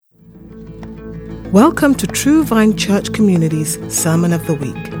Welcome to True Vine Church Community's Sermon of the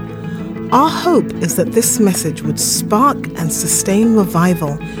Week. Our hope is that this message would spark and sustain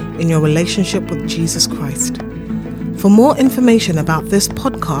revival in your relationship with Jesus Christ. For more information about this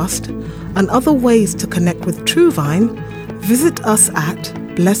podcast and other ways to connect with True Vine, visit us at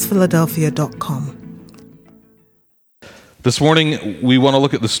blessphiladelphia.com. This morning, we want to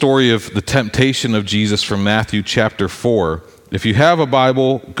look at the story of the temptation of Jesus from Matthew chapter 4. If you have a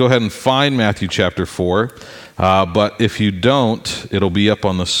Bible, go ahead and find Matthew chapter 4. But if you don't, it'll be up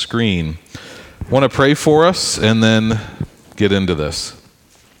on the screen. I want to pray for us and then get into this.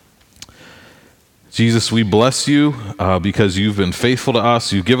 Jesus, we bless you because you've been faithful to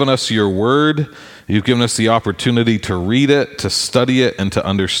us. You've given us your word. You've given us the opportunity to read it, to study it, and to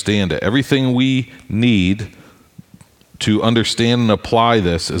understand it. Everything we need to understand and apply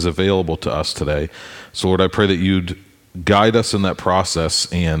this is available to us today. So Lord, I pray that you'd guide us in that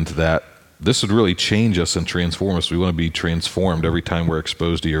process and that this would really change us and transform us. We want to be transformed every time we're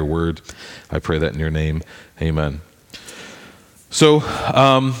exposed to your word. I pray that in your name. Amen. So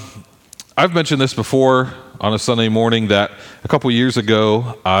I've mentioned this before on a Sunday morning that a couple years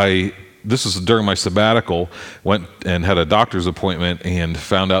ago, this was during my sabbatical, went and had a doctor's appointment and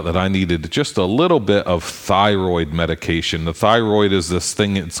found out that I needed just a little bit of thyroid medication. The thyroid is this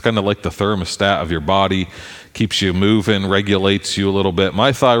thing, it's kind of like the thermostat of your body, keeps you moving, regulates you a little bit.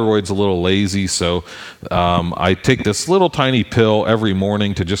 My thyroid's a little lazy, so I take this little tiny pill every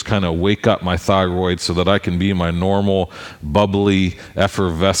morning to just kind of wake up my thyroid so that I can be my normal, bubbly,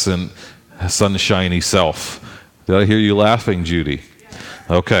 effervescent, sunshiny self. Did I hear you laughing, Judy?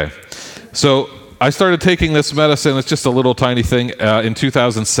 Okay. So I started taking this medicine. It's just a little tiny thing in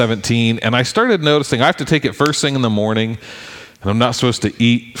 2017. And I started noticing I have to take it first thing in the morning. And I'm not supposed to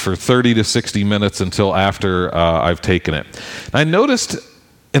eat for 30 to 60 minutes until after I've taken it. And I noticed,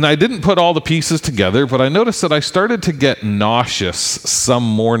 and I didn't put all the pieces together, but I noticed that I started to get nauseous some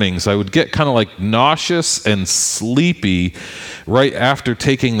mornings. I would get kind of like nauseous and sleepy right after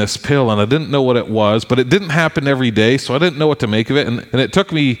taking this pill. And I didn't know what it was, but it didn't happen every day. So I didn't know what to make of it. And it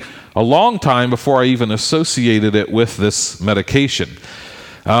took me a long time before I even associated it with this medication.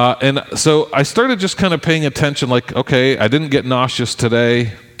 And so I started just kind of paying attention, like, okay, I didn't get nauseous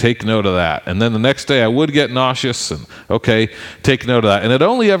today, take note of that. And then the next day I would get nauseous, and okay, take note of that. And it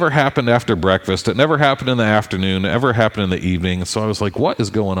only ever happened after breakfast. It never happened in the afternoon, it never happened in the evening. And so I was like, what is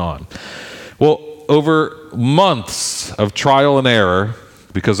going on? Well, over months of trial and error,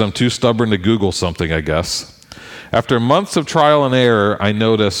 because I'm too stubborn to Google something, I guess, after months of trial and error, I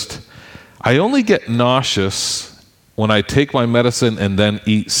noticed I only get nauseous when I take my medicine and then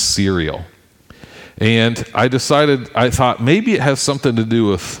eat cereal. And I thought maybe it has something to do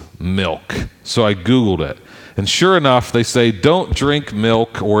with milk. So I Googled it. And sure enough, they say don't drink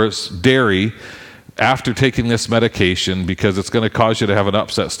milk or it's dairy after taking this medication because it's going to cause you to have an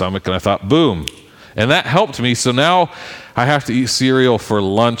upset stomach. And I thought, boom. And that helped me. So now I have to eat cereal for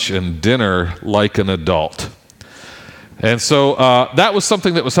lunch and dinner like an adult. And so that was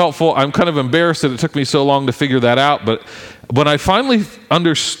something that was helpful. I'm kind of embarrassed that it took me so long to figure that out. But when I finally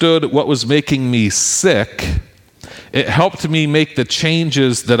understood what was making me sick, it helped me make the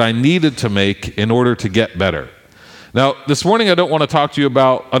changes that I needed to make in order to get better. Now, this morning I don't want to talk to you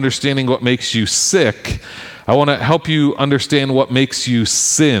about understanding what makes you sick. I want to help you understand what makes you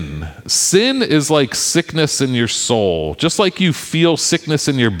sin. Sin is like sickness in your soul. Just like you feel sickness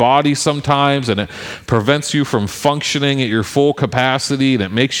in your body sometimes and it prevents you from functioning at your full capacity and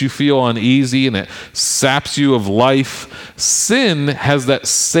it makes you feel uneasy and it saps you of life. Sin has that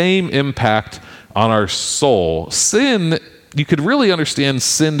same impact on our soul. Sin, you could really understand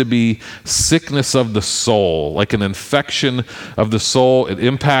sin to be sickness of the soul, like an infection of the soul. It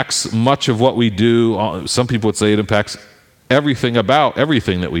impacts much of what we do. Some people would say it impacts everything about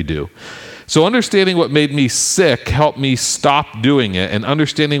everything that we do. So understanding what made me sick helped me stop doing it, and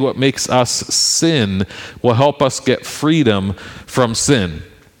understanding what makes us sin will help us get freedom from sin.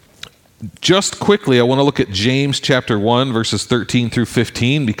 Just quickly, I want to look at James chapter 1, verses 13 through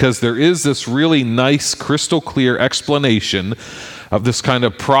 15, because there is this really nice, crystal clear explanation of this kind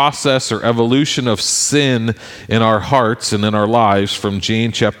of process or evolution of sin in our hearts and in our lives from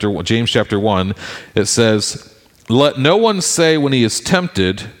James chapter 1. It says, "Let no one say when he is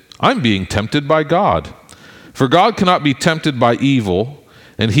tempted, I'm being tempted by God. For God cannot be tempted by evil,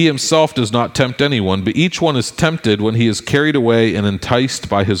 and he himself does not tempt anyone, but each one is tempted when he is carried away and enticed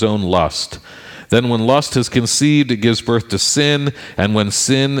by his own lust. Then when lust is conceived, it gives birth to sin. And when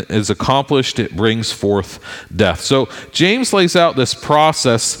sin is accomplished, it brings forth death. So James lays out this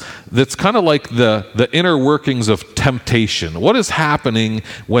process that's kind of like the inner workings of temptation. What is happening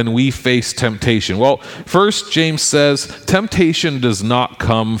when we face temptation? Well, first, James says, temptation does not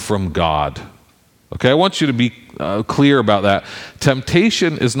come from God. Okay, I want you to be clear about that.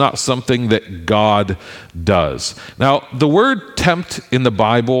 Temptation is not something that God does. Now, the word tempt in the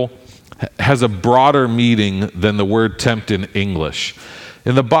Bible has a broader meaning than the word tempt in English.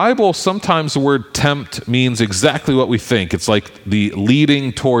 In the Bible, sometimes the word tempt means exactly what we think. It's like the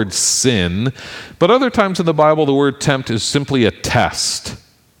leading towards sin. But other times in the Bible, the word tempt is simply a test.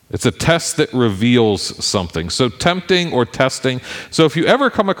 It's a test that reveals something. So tempting or testing. So if you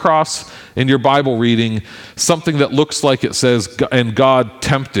ever come across in your Bible reading something that looks like it says, and God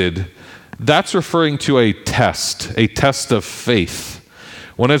tempted, that's referring to a test of faith.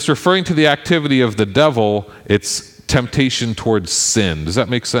 When it's referring to the activity of the devil, it's temptation towards sin. Does that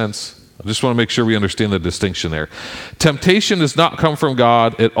make sense? I just want to make sure we understand the distinction there. Temptation does not come from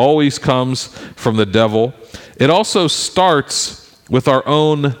God. It always comes from the devil. It also starts with our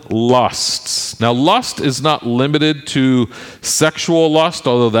own lusts. Now, lust is not limited to sexual lust,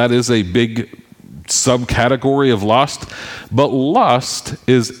 although that is a big subcategory of lust. But lust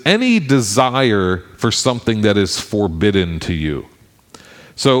is any desire for something that is forbidden to you.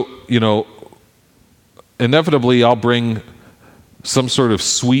 So, inevitably, I'll bring some sort of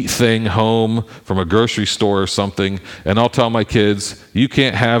sweet thing home from a grocery store or something, and I'll tell my kids, you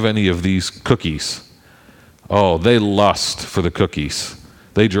can't have any of these cookies. Oh, they lust for the cookies.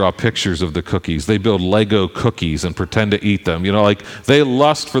 They draw pictures of the cookies. They build Lego cookies and pretend to eat them. They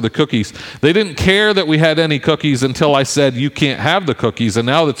lust for the cookies. They didn't care that we had any cookies until I said, you can't have the cookies, and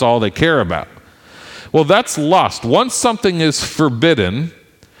now that's all they care about. Well, that's lust. Once something is forbidden,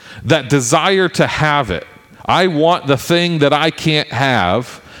 that desire to have it, I want the thing that I can't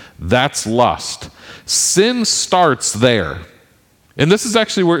have, that's lust. Sin starts there. And this is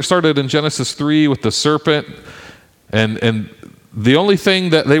actually where it started in Genesis 3 with the serpent. And the only thing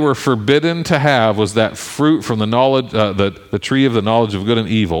that they were forbidden to have was that fruit from the knowledge, the tree of the knowledge of good and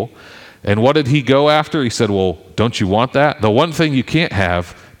evil. And what did he go after? He said, well, don't you want that? The one thing you can't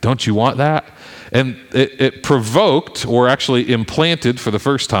have, don't you want that? And it provoked, or actually implanted for the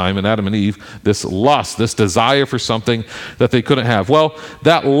first time in Adam and Eve, this lust, this desire for something that they couldn't have. Well,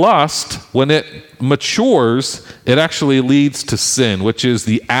 that lust, when it matures, it actually leads to sin, which is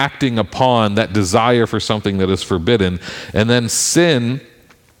the acting upon that desire for something that is forbidden. And then sin,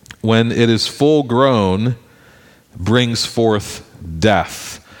 when it is full grown, brings forth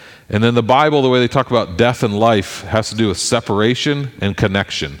death. And then the Bible, the way they talk about death and life, has to do with separation and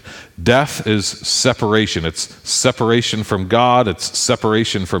connection. Death is separation. It's separation from God. It's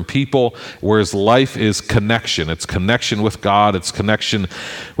separation from people, whereas life is connection. It's connection with God. It's connection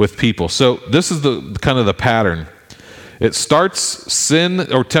with people. So this is the kind of the pattern. It starts,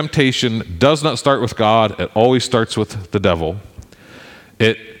 sin or temptation does not start with God. It always starts with the devil.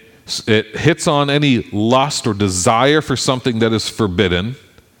 It hits on any lust or desire for something that is forbidden.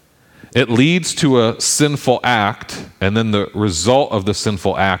 It leads to a sinful act, and then the result of the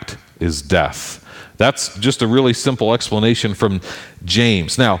sinful act is death. That's just a really simple explanation from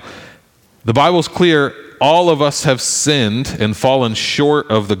James. Now, the Bible's clear. All of us have sinned and fallen short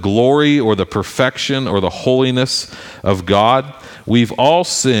of the glory or the perfection or the holiness of God. We've all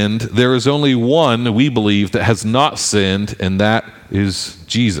sinned. There is only one, we believe, that has not sinned, and that is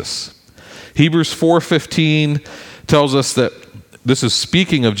Jesus. Hebrews 4:15 tells us that, this is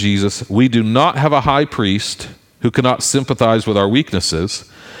speaking of Jesus, we do not have a high priest who cannot sympathize with our weaknesses,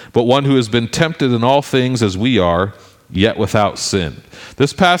 but one who has been tempted in all things as we are, yet without sin.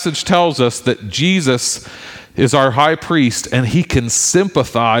 This passage tells us that Jesus is our high priest and he can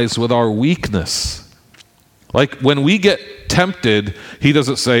sympathize with our weakness. Like when we get tempted, he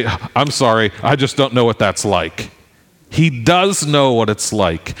doesn't say, I'm sorry, I just don't know what that's like. He does know what it's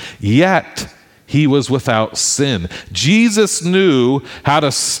like, yet he was without sin. Jesus knew how to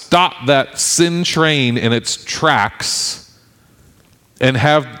stop that sin train in its tracks and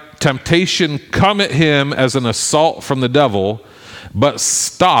have temptation come at him as an assault from the devil, but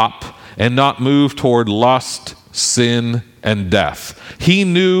stop and not move toward lust, sin, and death. He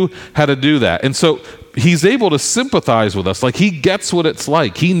knew how to do that. And so he's able to sympathize with us. Like he gets what it's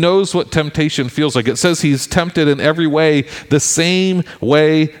like. He knows what temptation feels like. It says he's tempted in every way, the same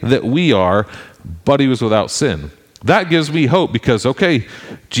way that we are, but he was without sin. That gives me hope because, okay,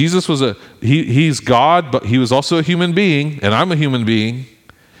 Jesus was he's God, but he was also a human being, and I'm a human being.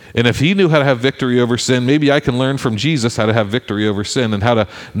 And if he knew how to have victory over sin, maybe I can learn from Jesus how to have victory over sin and how to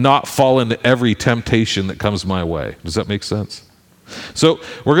not fall into every temptation that comes my way. Does that make sense? So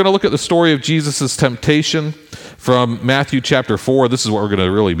we're going to look at the story of Jesus' temptation from Matthew chapter 4. This is what we're going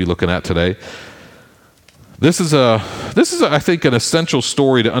to really be looking at today. This is, I think, an essential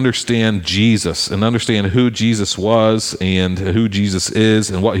story to understand Jesus and understand who Jesus was and who Jesus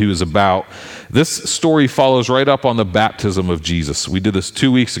is and what he was about. This story follows right up on the baptism of Jesus. We did this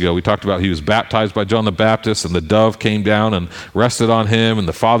 2 weeks ago. We talked about he was baptized by John the Baptist, and the dove came down and rested on him, and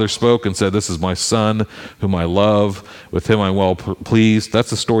the Father spoke and said, "This is my Son, whom I love. With him I'm well pleased." That's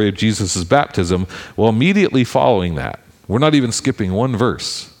the story of Jesus' baptism. Well, immediately following that, we're not even skipping one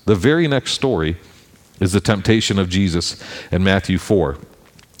verse. The very next story is the temptation of Jesus in Matthew 4.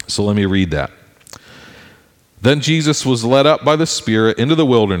 So let me read that. "Then Jesus was led up by the Spirit into the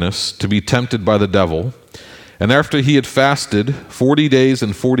wilderness to be tempted by the devil. And after he had fasted 40 days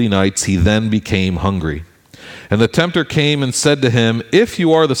and 40 nights, he then became hungry. And the tempter came and said to him, 'If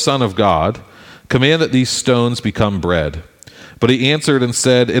you are the Son of God, command that these stones become bread.' But he answered and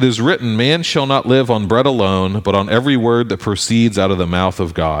said, 'It is written, man shall not live on bread alone, but on every word that proceeds out of the mouth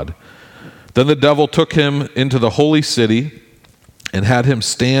of God.' Then the devil took him into the holy city and had him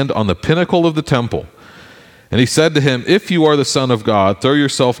stand on the pinnacle of the temple. And he said to him, 'If you are the Son of God, throw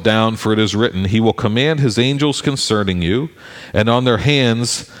yourself down, for it is written, he will command his angels concerning you, and on their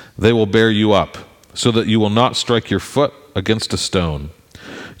hands they will bear you up, so that you will not strike your foot against a stone.'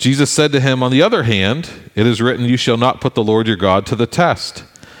 Jesus said to him, 'On the other hand, it is written, you shall not put the Lord your God to the test.'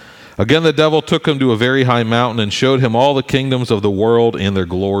 Again the devil took him to a very high mountain and showed him all the kingdoms of the world and their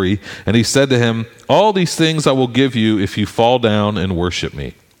glory. And he said to him, 'All these things I will give you if you fall down and worship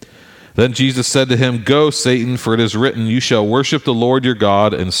me.' Then Jesus said to him, 'Go, Satan, for it is written, you shall worship the Lord your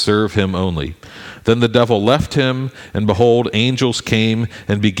God and serve him only.' Then the devil left him, and behold, angels came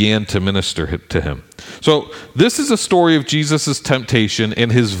and began to minister to him." So this is a story of Jesus' temptation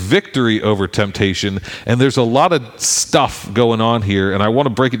and his victory over temptation. And there's a lot of stuff going on here. And I want to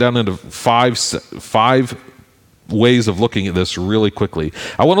break it down into five ways of looking at this really quickly.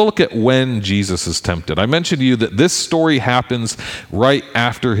 I want to look at when Jesus is tempted. I mentioned to you that this story happens right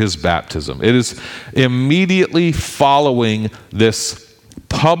after his baptism. It is immediately following this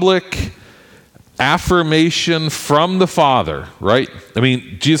public affirmation from the Father, right? I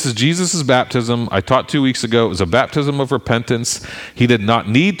mean, Jesus' baptism, I taught 2 weeks ago, it was a baptism of repentance. He did not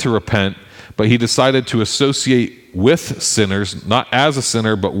need to repent, but he decided to associate with sinners, not as a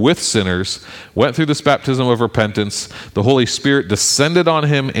sinner, but with sinners, went through this baptism of repentance. The Holy Spirit descended on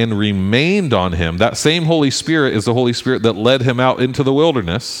him and remained on him. That same Holy Spirit is the Holy Spirit that led him out into the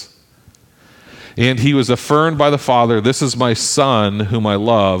wilderness. And he was affirmed by the Father, "This is my Son whom I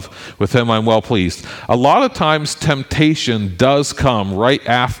love, with him I'm well pleased." A lot of times temptation does come right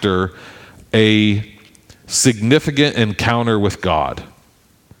after a significant encounter with God.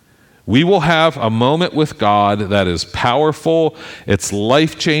 We will have a moment with God that is powerful. It's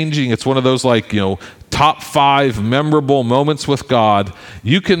life-changing. It's one of those top 5 memorable moments with God.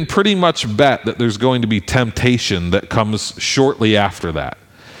 You can pretty much bet that there's going to be temptation that comes shortly after that.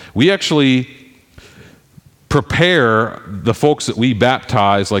 We actually prepare the folks that we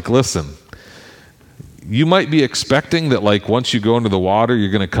baptize, listen, you might be expecting that once you go into the water,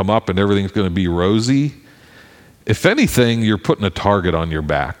 you're going to come up and everything's going to be rosy. If anything, you're putting a target on your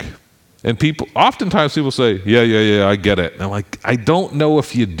back. And oftentimes people say, yeah, I get it. And I'm like, I don't know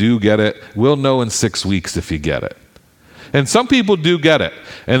if you do get it. We'll know in 6 weeks if you get it. And some people do get it.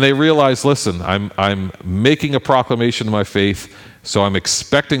 And they realize, listen, I'm making a proclamation of my faith, so I'm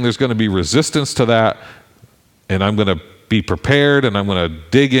expecting there's going to be resistance to that. And I'm going to be prepared, and I'm going to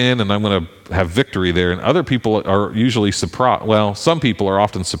dig in, and I'm going to have victory there. And other people are usually surprised. Well, some people are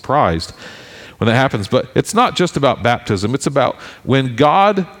often surprised when that happens. But it's not just about baptism. It's about when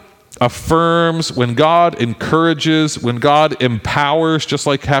God affirms, when God encourages, when God empowers, just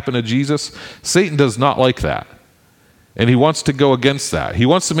like happened to Jesus. Satan does not like that. And he wants to go against that. He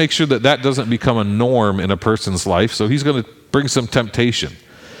wants to make sure that that doesn't become a norm in a person's life. So he's going to bring some temptation.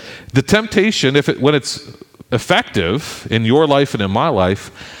 The temptation, when it's effective in your life and in my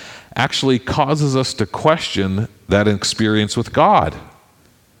life, actually causes us to question that experience with God.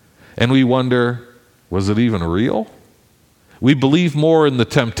 And we wonder, was it even real? We believe more in the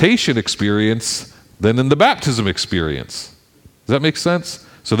temptation experience than in the baptism experience. Does that make sense?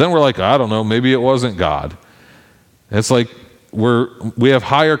 So then we're like, I don't know, maybe it wasn't God. It's like we have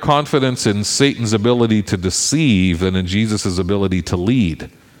higher confidence in Satan's ability to deceive than in Jesus' ability to lead.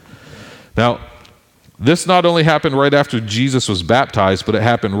 Now, this not only happened right after Jesus was baptized, but it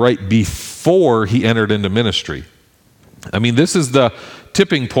happened right before he entered into ministry. I mean, this is the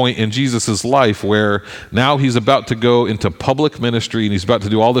tipping point in Jesus' life where now he's about to go into public ministry and he's about to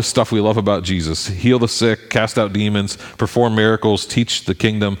do all this stuff we love about Jesus: heal the sick, cast out demons, perform miracles, teach the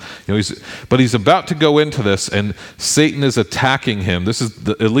kingdom. But he's about to go into this, and Satan is attacking him. This is,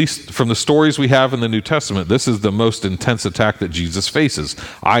 at least from the stories we have in the New Testament, this is the most intense attack that Jesus faces.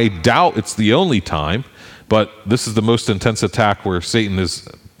 I doubt it's the only time, but this is the most intense attack where Satan is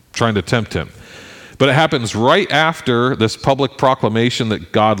trying to tempt him. But it happens right after this public proclamation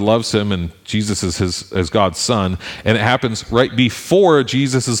that God loves him and Jesus is as God's son, and it happens right before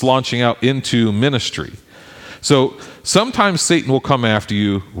Jesus is launching out into ministry. So sometimes Satan will come after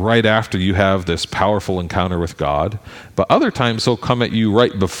you right after you have this powerful encounter with God, but other times he'll come at you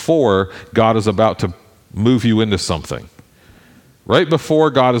right before God is about to move you into something. Right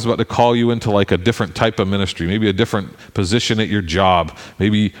before God is about to call you into like a different type of ministry, maybe a different position at your job,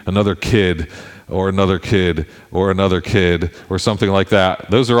 maybe another kid or another kid or another kid or something like that.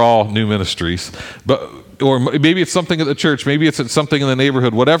 Those are all new ministries. Or maybe it's something at the church, maybe it's something in the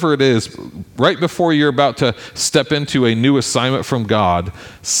neighborhood, whatever it is, right before you're about to step into a new assignment from God,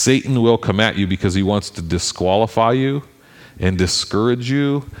 Satan will come at you because he wants to disqualify you and discourage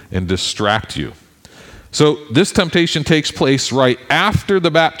you and distract you. So this temptation takes place right after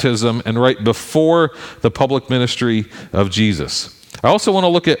the baptism and right before the public ministry of Jesus. I also want to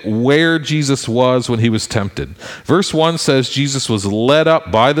look at where Jesus was when he was tempted. Verse 1 says Jesus was led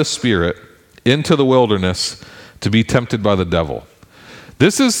up by the Spirit into the wilderness to be tempted by the devil.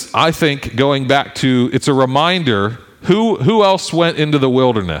 This is, I think, going back to, it's a reminder, who else went into the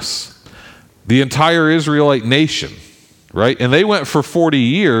wilderness? The entire Israelite nation, right? And they went for 40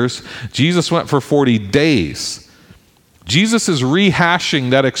 years. Jesus went for 40 days. Jesus is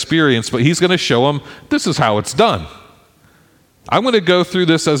rehashing that experience, but he's going to show them, this is how it's done. I'm going to go through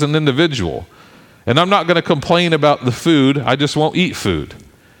this as an individual, and I'm not going to complain about the food. I just won't eat food.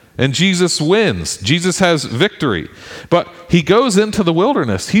 And Jesus wins. Jesus has victory. But he goes into the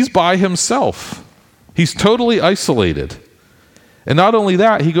wilderness. He's by himself. He's totally isolated. And not only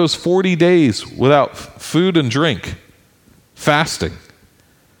that, he goes 40 days without food and drink, fasting.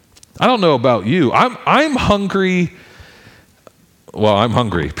 I don't know about you. I'm hungry. Well, I'm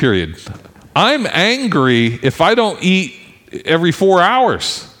hungry, period. I'm angry if I don't eat every 4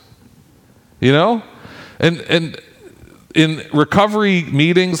 hours, you know? And in recovery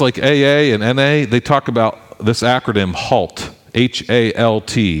meetings like AA and NA, they talk about this acronym HALT,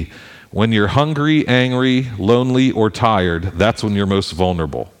 H-A-L-T. When you're hungry, angry, lonely, or tired, that's when you're most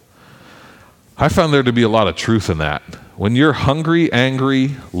vulnerable. I found there to be a lot of truth in that. When you're hungry,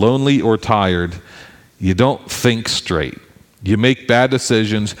 angry, lonely, or tired, you don't think straight. You make bad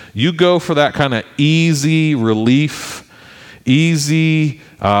decisions. You go for that kind of easy relief, easy,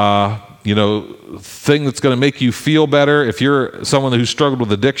 thing that's going to make you feel better. If you're someone who struggled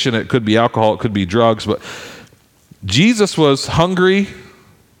with addiction, it could be alcohol, it could be drugs. But Jesus was hungry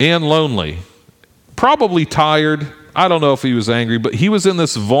and lonely, probably tired. I don't know if he was angry, but he was in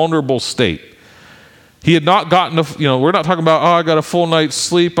this vulnerable state. He had not gotten, we're not talking about, I got a full night's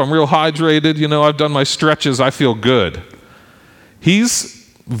sleep, I'm real hydrated, I've done my stretches, I feel good. He's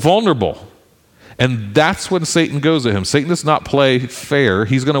vulnerable. And that's when Satan goes at him. Satan does not play fair.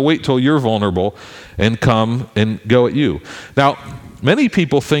 He's going to wait till you're vulnerable and come and go at you. Now, many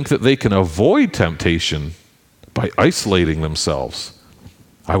people think that they can avoid temptation by isolating themselves.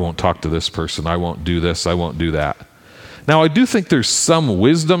 I won't talk to this person. I won't do this. I won't do that. Now, I do think there's some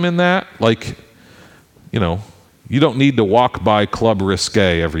wisdom in that. Like, you don't need to walk by Club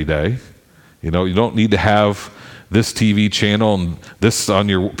Risque every day. You don't need to have this TV channel and this on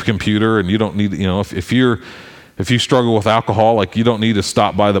your computer, and you don't need, if you struggle with alcohol, like you don't need to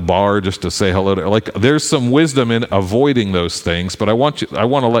stop by the bar just to say hello to, like there's some wisdom in avoiding those things, but I want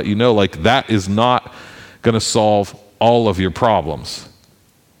to let you know, like that is not going to solve all of your problems.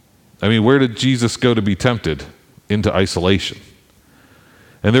 I mean, where did Jesus go to be tempted? Into isolation.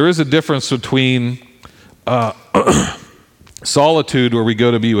 And there is a difference between solitude, where we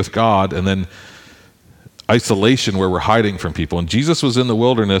go to be with God, and then isolation, where we're hiding from people. And Jesus was in the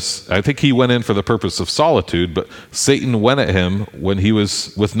wilderness. I think he went in for the purpose of solitude, but Satan went at him when he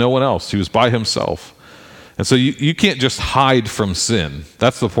was with no one else. He was by himself. And so you can't just hide from sin.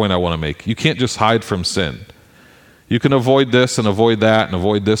 That's the point I want to make. You can't just hide from sin. You can avoid this and avoid that and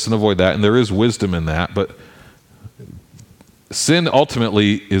avoid this and avoid that, and there is wisdom in that, but sin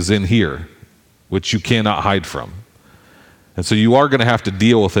ultimately is in here, which you cannot hide from. And so you are going to have to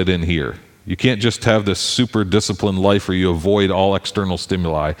deal with it in here. You can't just have this super disciplined life where you avoid all external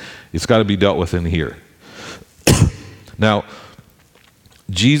stimuli. It's got to be dealt with in here. Now,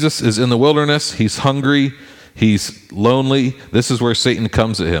 Jesus is in the wilderness. He's hungry. He's lonely. This is where Satan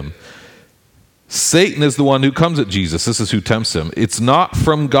comes at him. Satan is the one who comes at Jesus. This is who tempts him. It's not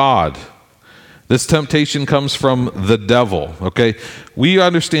from God. This temptation comes from the devil, okay? We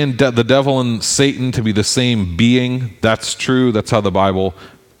understand the devil and Satan to be the same being. That's true. That's how the Bible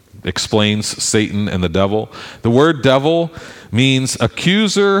explains Satan and the devil. The word devil means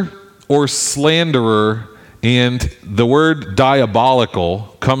accuser or slanderer, and the word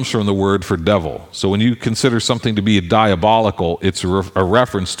diabolical comes from the word for devil. So when you consider something to be diabolical, it's a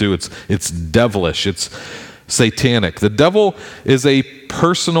reference to it's devilish, it's satanic. The devil is a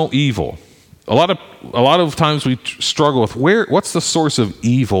personal evil. A lot of times we struggle with what's the source of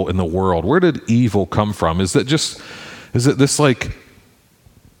evil in the world? Where did evil come from? Is it this like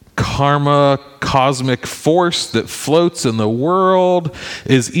karma, cosmic force that floats in the world?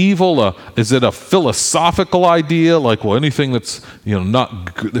 Is evil is it a philosophical idea, like, well, anything that's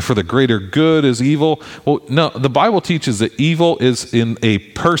not good for the greater good is evil? Well, no, the Bible teaches that evil is in a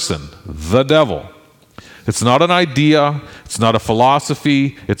person, the devil. It's not an idea, it's not a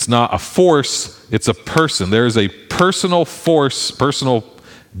philosophy, it's not a force, it's a person. There is a personal force, personal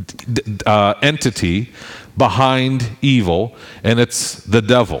entity behind evil, and it's the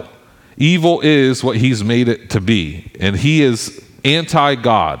devil. Evil is what he's made it to be, and he is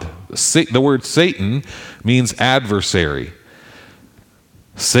anti-God. The word Satan means adversary.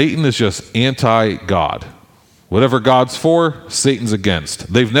 Satan is just anti-God. Whatever God's for, Satan's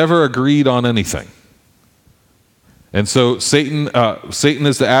against. They've never agreed on anything. And so Satan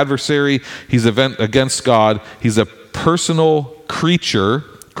is the adversary. He's against God. He's a personal creature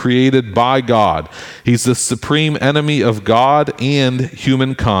created by God. He's the supreme enemy of God and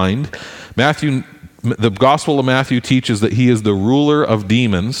humankind. The Gospel of Matthew teaches that he is the ruler of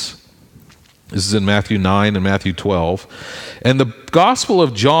demons. This is in Matthew 9 and Matthew 12. And the Gospel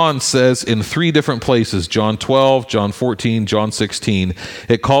of John says in 3 different places, John 12, John 14, John 16,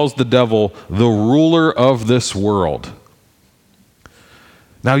 it calls the devil the ruler of this world.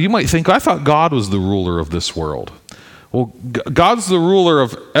 Now you might think, I thought God was the ruler of this world. Well, God's the ruler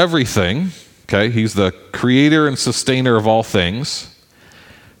of everything, okay? He's the creator and sustainer of all things.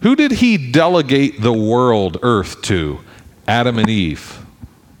 Who did he delegate the world, earth, to? Adam and Eve.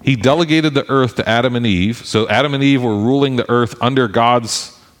 He delegated the earth to Adam and Eve. So Adam and Eve were ruling the earth under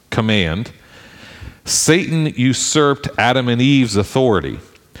God's command. Satan usurped Adam and Eve's authority.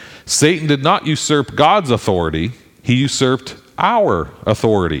 Satan did not usurp God's authority. He usurped our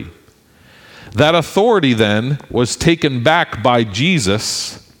authority. That authority then was taken back by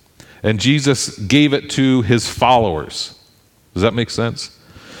Jesus, and Jesus gave it to his followers. Does that make sense?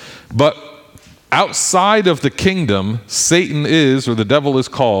 But outside of the kingdom, Satan is, or the devil is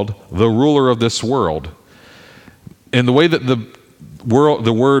called, the ruler of this world. And the way that the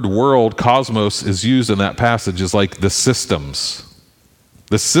word world, cosmos, is used in that passage is like the systems.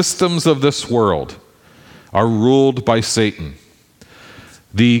 The systems of this world are ruled by Satan.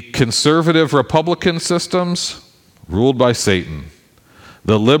 The conservative Republican systems, ruled by Satan.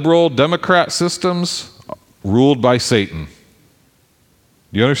 The liberal Democrat systems, ruled by Satan.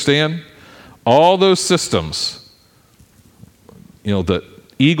 Do you understand? All those systems, the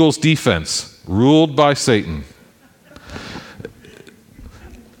Eagles defense, ruled by Satan.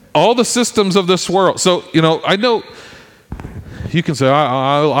 All the systems of this world. So, I know you can say,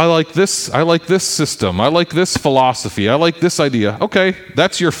 I like this system. I like this philosophy. I like this idea. Okay,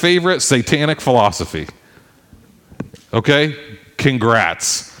 that's your favorite satanic philosophy. Okay,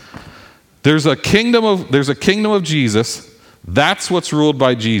 congrats. There's a kingdom of Jesus. That's what's ruled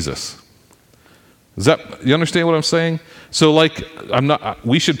by Jesus. You understand what I'm saying? So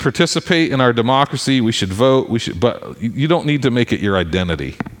we should participate in our democracy, we should vote, but you don't need to make it your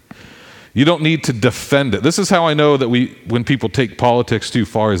identity. You don't need to defend it. This is how I know that when people take politics too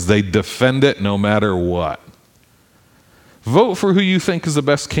far, is they defend it no matter what. Vote for who you think is the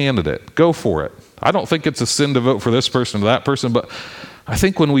best candidate. Go for it. I don't think it's a sin to vote for this person or that person, but I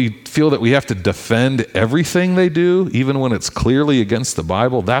think when we feel that we have to defend everything they do, even when it's clearly against the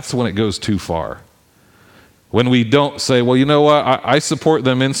Bible, that's when it goes too far. When we don't say, well, you know what, I support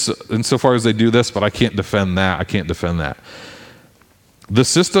them insofar as they do this, but I can't defend that. I can't defend that. The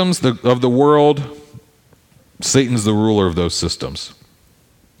systems of the world, Satan's the ruler of those systems.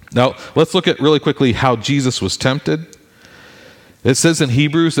 Now, let's look at really quickly how Jesus was tempted. It says in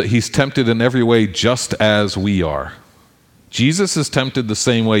Hebrews that he's tempted in every way just as we are. Jesus is tempted the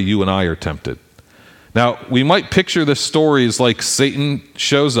same way you and I are tempted. Now, we might picture this story as like Satan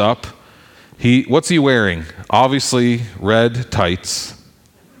shows up. What's he wearing? Obviously, red tights,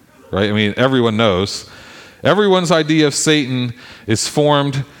 right? I mean, everyone knows. Everyone's idea of Satan is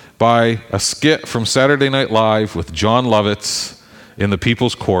formed by a skit from Saturday Night Live with John Lovitz in the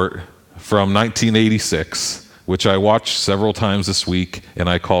People's Court from 1986, which I watched several times this week, and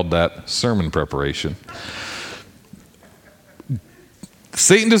I called that sermon preparation.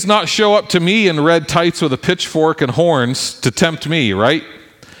 Satan does not show up to me in red tights with a pitchfork and horns to tempt me, right?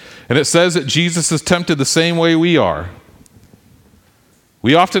 And it says that Jesus is tempted the same way we are.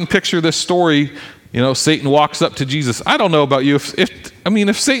 We often picture this story, Satan walks up to Jesus. I don't know about you.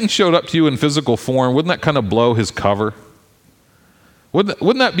 If Satan showed up to you in physical form, wouldn't that kind of blow his cover?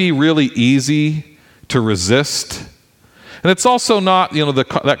 Wouldn't that be really easy to resist? And it's also not,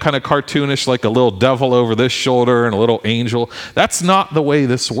 that kind of cartoonish, like a little devil over this shoulder and a little angel. That's not the way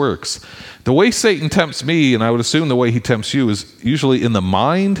this works. The way Satan tempts me, and I would assume the way he tempts you, is usually in the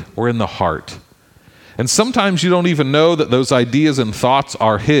mind or in the heart. And sometimes you don't even know that those ideas and thoughts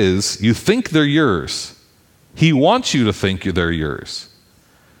are his. You think they're yours. He wants you to think they're yours.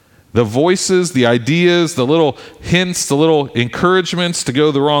 The voices, the ideas, the little hints, the little encouragements to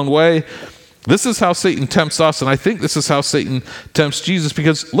go the wrong way. This is how Satan tempts us, and I think this is how Satan tempts Jesus,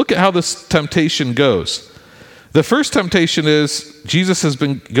 because look at how this temptation goes. The first temptation is Jesus has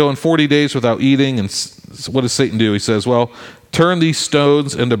been going 40 days without eating, and what does Satan do? He says, well, turn these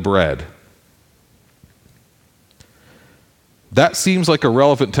stones into bread. That seems like a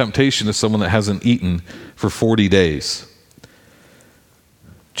relevant temptation to someone that hasn't eaten for 40 days.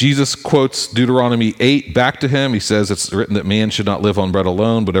 Jesus quotes Deuteronomy 8 back to him. He says it's written that man should not live on bread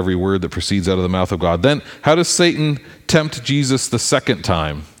alone, but every word that proceeds out of the mouth of God. Then how does Satan tempt Jesus the second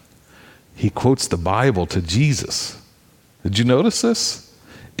time? He quotes the Bible to Jesus. Did you notice this?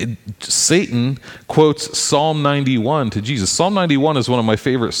 Satan quotes Psalm 91 to Jesus. Psalm 91 is one of my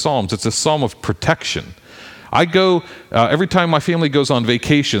favorite psalms. It's a psalm of protection. I go, every time my family goes on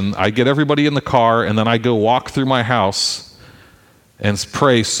vacation, I get everybody in the car, and then I go walk through my house and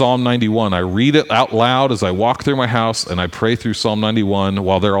pray Psalm 91. I read it out loud as I walk through my house, and I pray through Psalm 91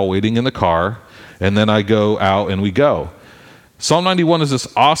 while they're all waiting in the car, and then I go out and we go. Psalm 91 is this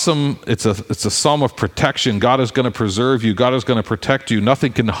awesome, it's a psalm of protection. God is going to preserve you. God is going to protect you.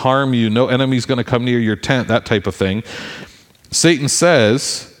 Nothing can harm you. No enemy's going to come near your tent, that type of thing. Satan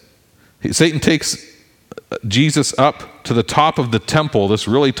takes Jesus up to the top of the temple, this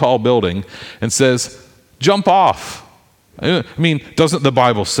really tall building, and says, jump off. Doesn't the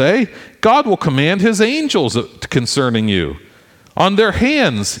Bible say God will command his angels concerning you? On their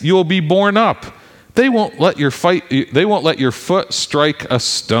hands you will be borne up. They won't let your foot strike a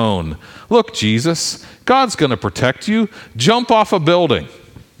stone. Look, Jesus, God's going to protect you. Jump off a building.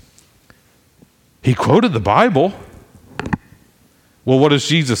 He quoted the Bible. Well, what does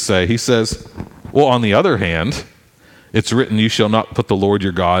Jesus say? He says, well, on the other hand, it's written, you shall not put the Lord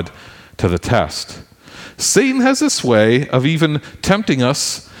your God to the test. Satan has this way of even tempting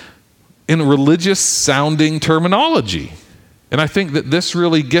us in religious sounding terminology. And I think that this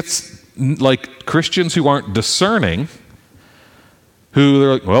really gets like Christians who aren't discerning, who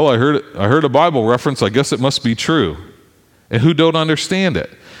they're like, well, I heard a Bible reference, I guess it must be true, and who don't understand it.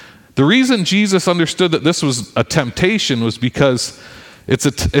 The reason Jesus understood that this was a temptation was because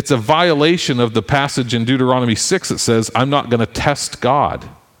it's a violation of the passage in Deuteronomy 6 that says, I'm not going to test God.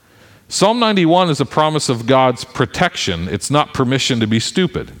 Psalm 91 is a promise of God's protection. It's not permission to be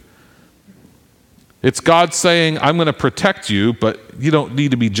stupid. It's God saying, I'm going to protect you, but you don't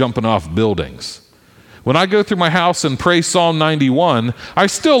need to be jumping off buildings. When I go through my house and pray Psalm 91, I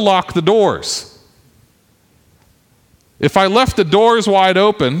still lock the doors. If I left the doors wide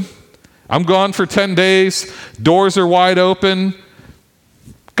open, I'm gone for 10 days, doors are wide open,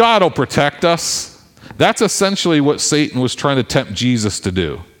 God will protect us. That's essentially what Satan was trying to tempt Jesus to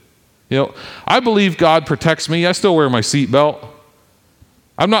do. I believe God protects me. I still wear my seatbelt.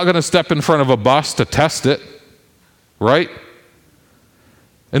 I'm not going to step in front of a bus to test it, right?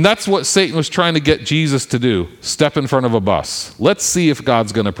 And that's what Satan was trying to get Jesus to do, step in front of a bus. Let's see if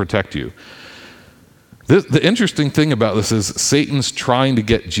God's going to protect you. The interesting thing about this is Satan's trying to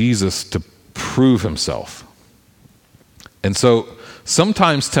get Jesus to prove himself. And so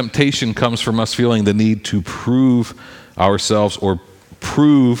sometimes temptation comes from us feeling the need to prove ourselves or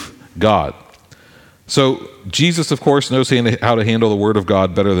prove God. So Jesus, of course, knows how to handle the word of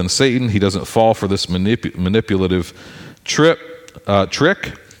God better than Satan. He doesn't fall for this manipulative trick.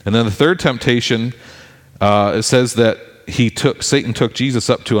 And then the third temptation, it says that Satan took Jesus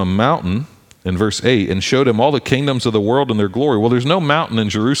up to a mountain in verse 8 and showed him all the kingdoms of the world and their glory. Well, there's no mountain in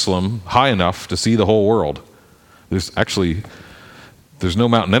Jerusalem high enough to see the whole world. There's no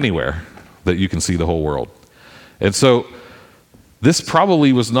mountain anywhere that you can see the whole world. And so this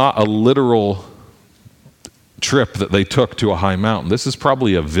probably was not a literal trip that they took to a high mountain. This is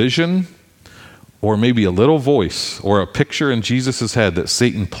probably a vision or maybe a little voice or a picture in Jesus' head that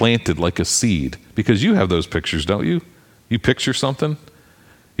Satan planted like a seed. Because you have those pictures, don't you? You picture something,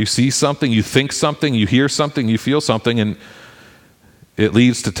 you see something, you think something, you hear something, you feel something, and it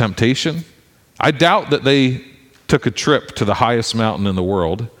leads to temptation. I doubt that they took a trip to the highest mountain in the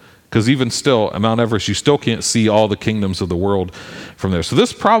world, because even still, at Mount Everest, you still can't see all the kingdoms of the world from there. So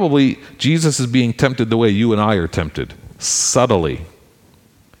this probably, Jesus is being tempted the way you and I are tempted, subtly,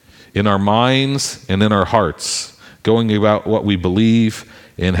 in our minds and in our hearts, going about what we believe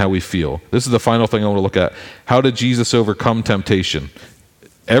and how we feel. This is the final thing I want to look at. How did Jesus overcome temptation?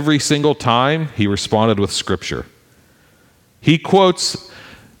 Every single time, he responded with Scripture. He quotes,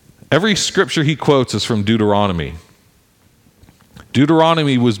 every scripture he quotes is from Deuteronomy.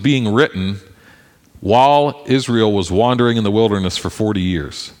 Deuteronomy was being written while Israel was wandering in the wilderness for 40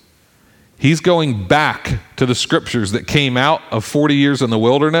 years. He's going back to the scriptures that came out of 40 years in the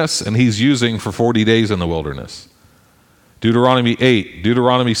wilderness, and he's using for 40 days in the wilderness. Deuteronomy 8,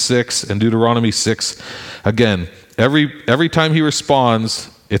 Deuteronomy 6, and Deuteronomy 6. Again, every time he responds,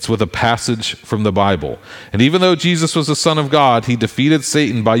 it's with a passage from the Bible. And even though Jesus was the Son of God, he defeated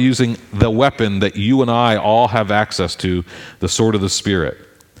Satan by using the weapon that you and I all have access to, the sword of the Spirit.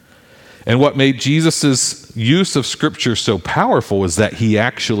 And what made Jesus' use of Scripture so powerful is that he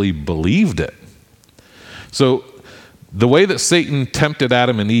actually believed it. So the way that Satan tempted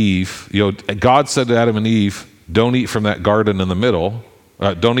Adam and Eve, God said to Adam and Eve, don't eat from that garden in the middle,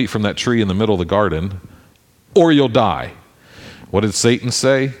 don't eat from that tree in the middle of the garden, or you'll die. What did Satan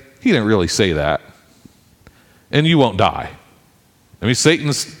say? He didn't really say that. And you won't die. I mean,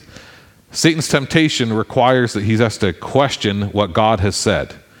 Satan's temptation requires that he has to question what God has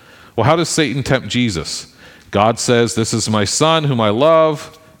said. Well, how does Satan tempt Jesus? God says, this is my son whom I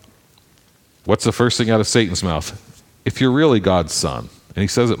love. What's the first thing out of Satan's mouth? If you're really God's son. And he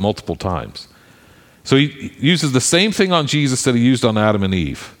says it multiple times. So he uses the same thing on Jesus that he used on Adam and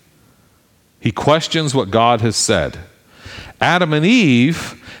Eve. He questions what God has said. Adam and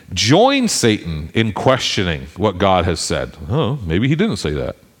Eve joined Satan in questioning what God has said. Oh, maybe he didn't say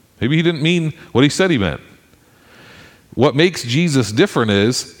that. Maybe he didn't mean what he said he meant. What makes Jesus different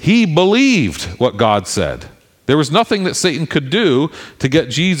is he believed what God said. There was nothing that Satan could do to get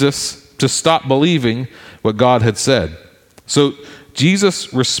Jesus to stop believing what God had said. So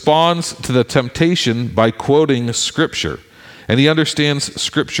Jesus responds to the temptation by quoting Scripture, and he understands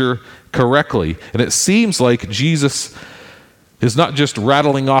Scripture correctly. And it seems like Jesus is not just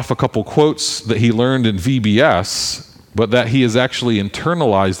rattling off a couple quotes that he learned in VBS, but that he has actually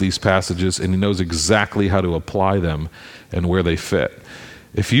internalized these passages and he knows exactly how to apply them and where they fit.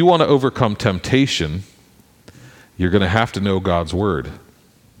 If you want to overcome temptation, you're going to have to know God's word.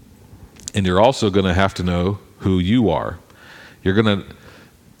 And you're also going to have to know who you are. You're going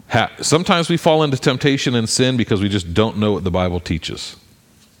to sometimes we fall into temptation and sin because we just don't know what the Bible teaches.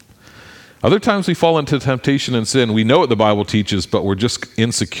 Other times we fall into temptation and sin. We know what the Bible teaches, but we're just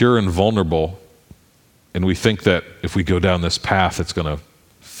insecure and vulnerable. And we think that if we go down this path, it's going to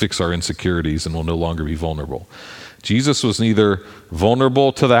fix our insecurities and we'll no longer be vulnerable. Jesus was neither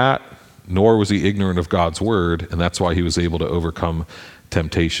vulnerable to that, nor was he ignorant of God's word, and that's why he was able to overcome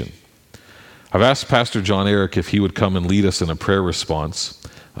temptation. I've asked Pastor John Eric if he would come and lead us in a prayer response,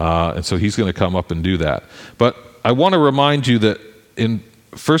 and so he's going to come up and do that. But I want to remind you that in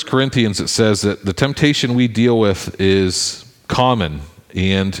 1 Corinthians it says that the temptation we deal with is common,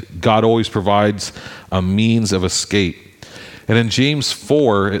 and God always provides a means of escape. And in James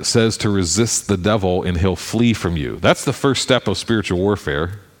 4, it says to resist the devil and he'll flee from you. That's the first step of spiritual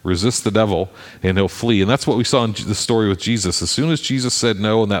warfare. Resist the devil and he'll flee. And that's what we saw in the story with Jesus. As soon as Jesus said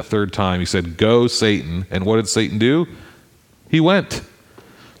no in that third time, he said, go, Satan. And what did Satan do? He went.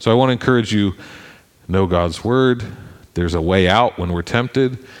 So I want to encourage you, know God's word. There's a way out when we're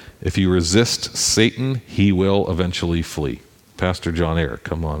tempted. If you resist Satan, he will eventually flee. Pastor John Eric,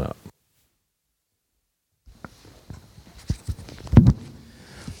 come on up.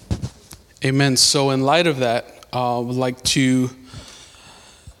 Amen. So in light of that, I would like to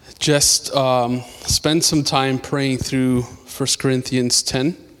just spend some time praying through 1 Corinthians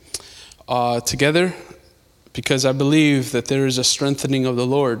 10 together, because I believe that there is a strengthening of the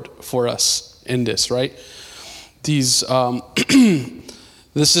Lord for us in this, right? This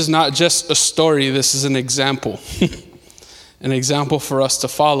is not just a story, this is an example. An example for us to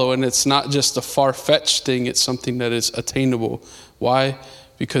follow, and it's not just a far-fetched thing, it's something that is attainable. Why?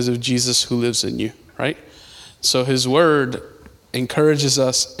 Because of Jesus who lives in you, right? So his word encourages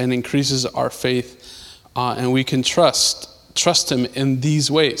us and increases our faith, and we can trust trust him in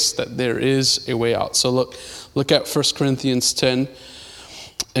these ways, that there is a way out. So look at 1 Corinthians 10,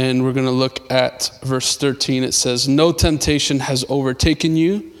 and we're going to look at verse 13. It says, "No temptation has overtaken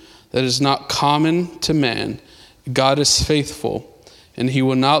you that is not common to man. God is faithful, and he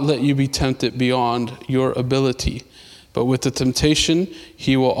will not let you be tempted beyond your ability. But with the temptation,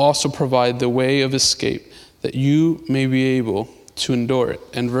 he will also provide the way of escape, that you may be able to endure it."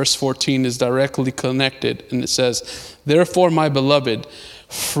 And verse 14 is directly connected, and it says, "Therefore, my beloved,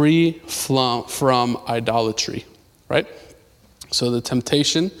 free from idolatry." Right? So the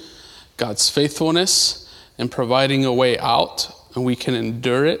temptation, God's faithfulness, and providing a way out, and we can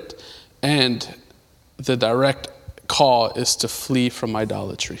endure it. And the direct call is to flee from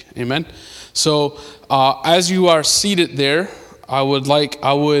idolatry. Amen? So as you are seated there, I'll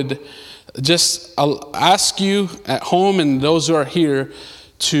ask you at home and those who are here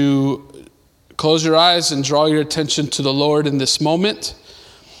to close your eyes and draw your attention to the Lord in this moment.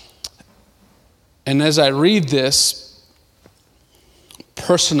 And as I read this,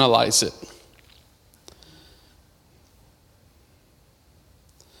 personalize it.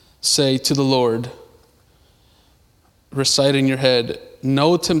 Say to the Lord, recite in your head,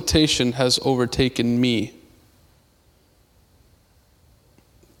 "No temptation has overtaken me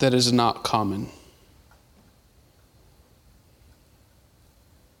that is not common."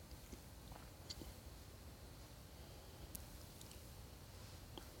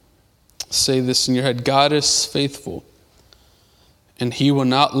 Say this in your head, "God is faithful, and he will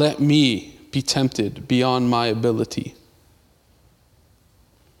not let me be tempted beyond my ability."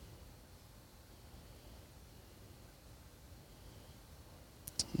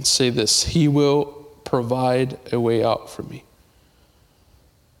 And say this, "He will provide a way out for me,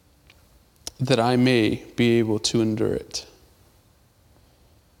 that I may be able to endure it."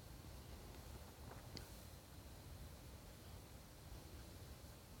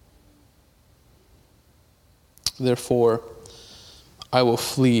 Therefore, I will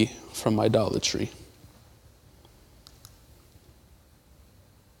flee from idolatry.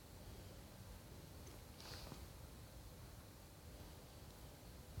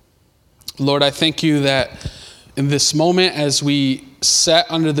 Lord, I thank you that in this moment, as we sat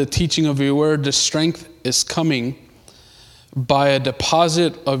under the teaching of your word, the strength is coming by a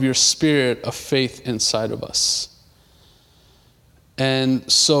deposit of your spirit of faith inside of us.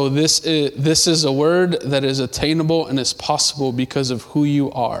 And so this is a word that is attainable and is possible because of who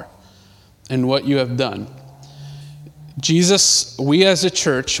you are and what you have done. Jesus, we as a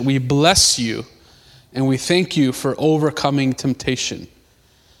church, we bless you and we thank you for overcoming temptation.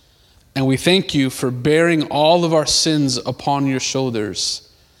 And we thank you for bearing all of our sins upon your shoulders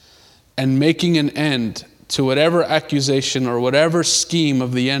and making an end to whatever accusation or whatever scheme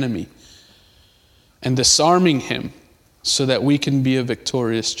of the enemy and disarming him so that we can be a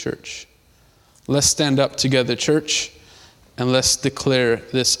victorious church. Let's stand up together, church, and let's declare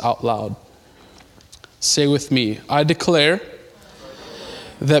this out loud. Say with me, "I declare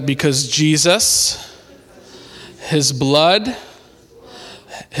that because Jesus, his blood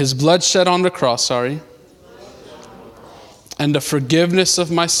shed on the cross, and the forgiveness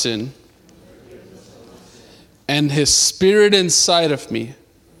of my sin, and his spirit inside of me,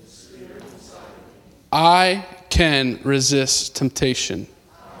 I can resist temptation.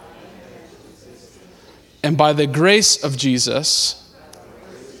 And by the grace of Jesus,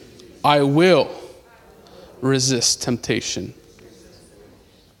 I will resist temptation."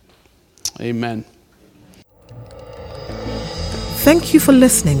 Amen. Thank you for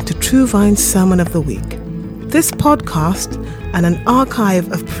listening to True Vine's Sermon of the Week. This podcast and an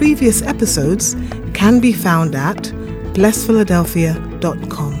archive of previous episodes can be found at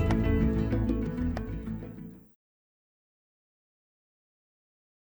blessphiladelphia.com.